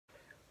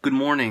Good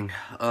morning.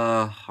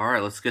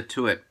 Alright, let's get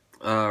to it.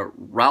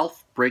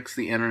 Ralph breaks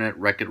the internet,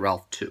 Wreck-It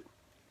Ralph 2.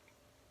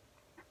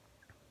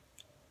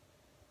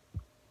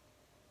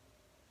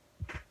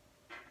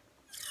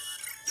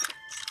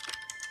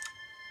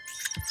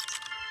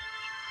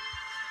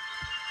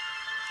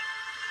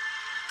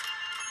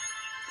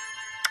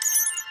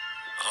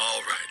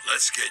 Alright,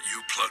 let's get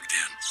you plugged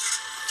in.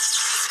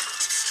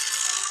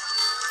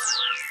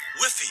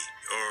 Wiffy,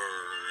 or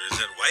is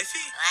it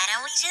wifey? Why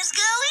don't we just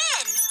go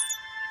in?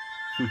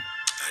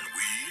 And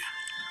we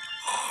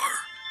are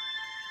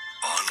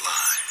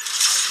online.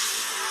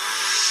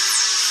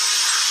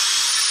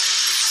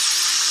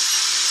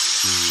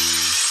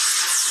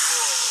 Whoa,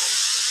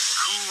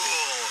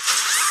 cool.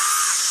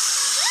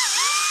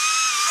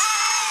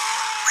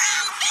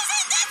 Ralph,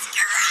 isn't this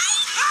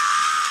great?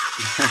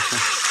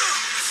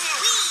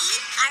 We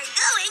are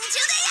going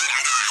to the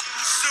internet!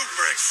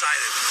 Super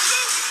excited.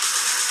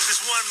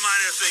 Just one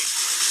minor thing.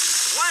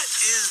 What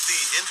is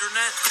the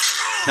internet?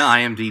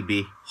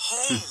 IMDb.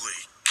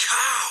 Holy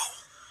cow.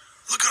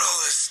 Look at all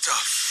this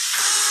stuff.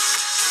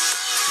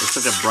 Looks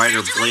like a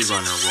brighter Blade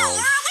Runner world.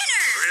 We're a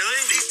winner! Really?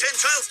 These 10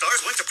 child stars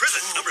went to prison.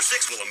 Number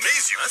 6 will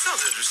amaze you. That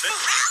sounds interesting.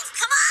 Ralph,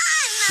 come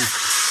on!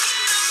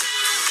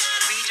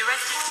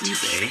 Redirecting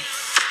eBay.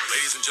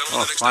 Ladies and gentlemen,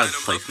 Oh, the next product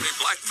item, placement. a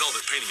black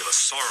velvet painting of a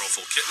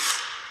sorrowful kitten.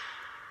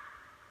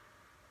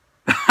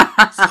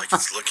 It's like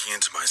it's looking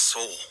into my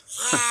soul.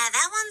 Yeah,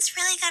 that one's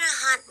really gonna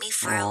haunt me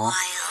for a Aw.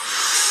 while.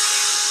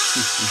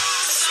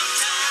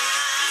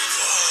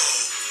 Whoa,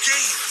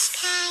 games.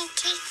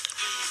 Pancake.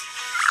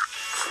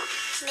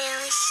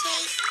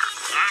 Milkshake.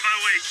 Out of my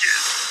way,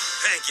 kids.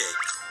 Pancake.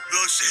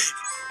 Milkshake.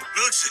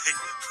 Milkshake.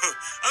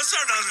 I'm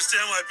starting to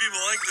understand why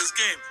people like this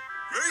game.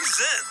 Very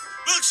zen.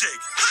 Milkshake.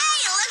 Hey,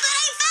 look what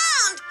I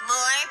found!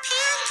 More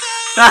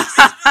pancakes!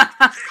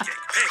 Pancake.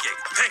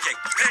 Pancake.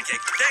 Pancake. Pancake.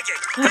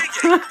 Pancake.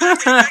 Pancake.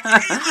 Pancake.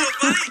 Pancake. Eat, little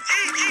buddy.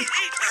 Eat, eat,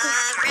 eat.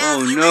 Ralph,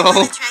 Oh, you no. might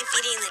want to try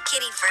feeding the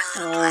kitty for a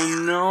little Oh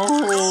while. no.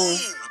 Ooh,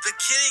 the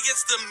kitty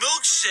gets the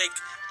milkshake.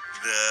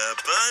 The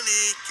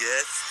bunny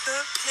gets the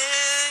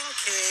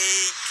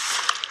pancake.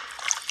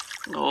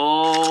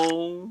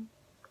 Oh.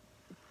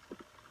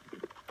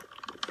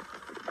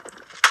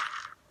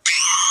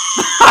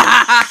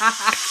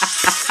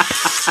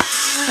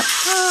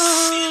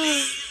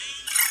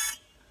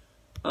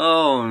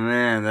 Oh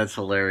man, that's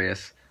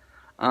hilarious.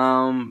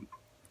 Probably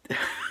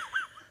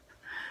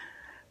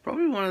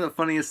one of the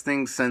funniest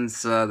things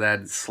since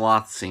that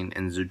sloth scene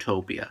in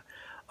Zootopia.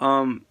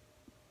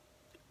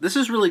 This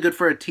is really good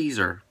for a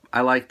teaser. I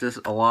like this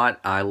a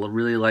lot. I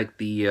really like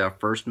the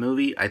first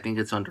movie. I think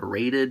it's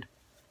underrated.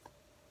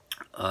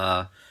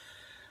 I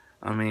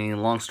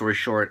mean, long story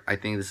short, I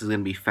think this is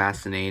going to be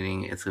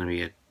fascinating. It's going to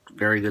be a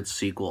very good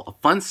sequel, a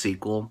fun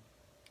sequel,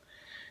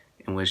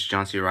 in which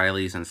John C.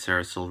 Reilly's and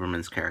Sarah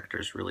Silverman's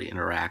characters really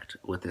interact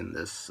within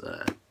this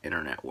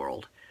internet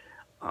world.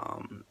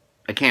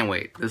 I can't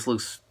wait. This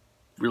looks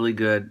really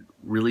good,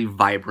 really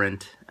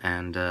vibrant,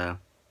 and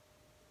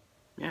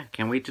yeah,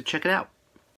 can't wait to check it out.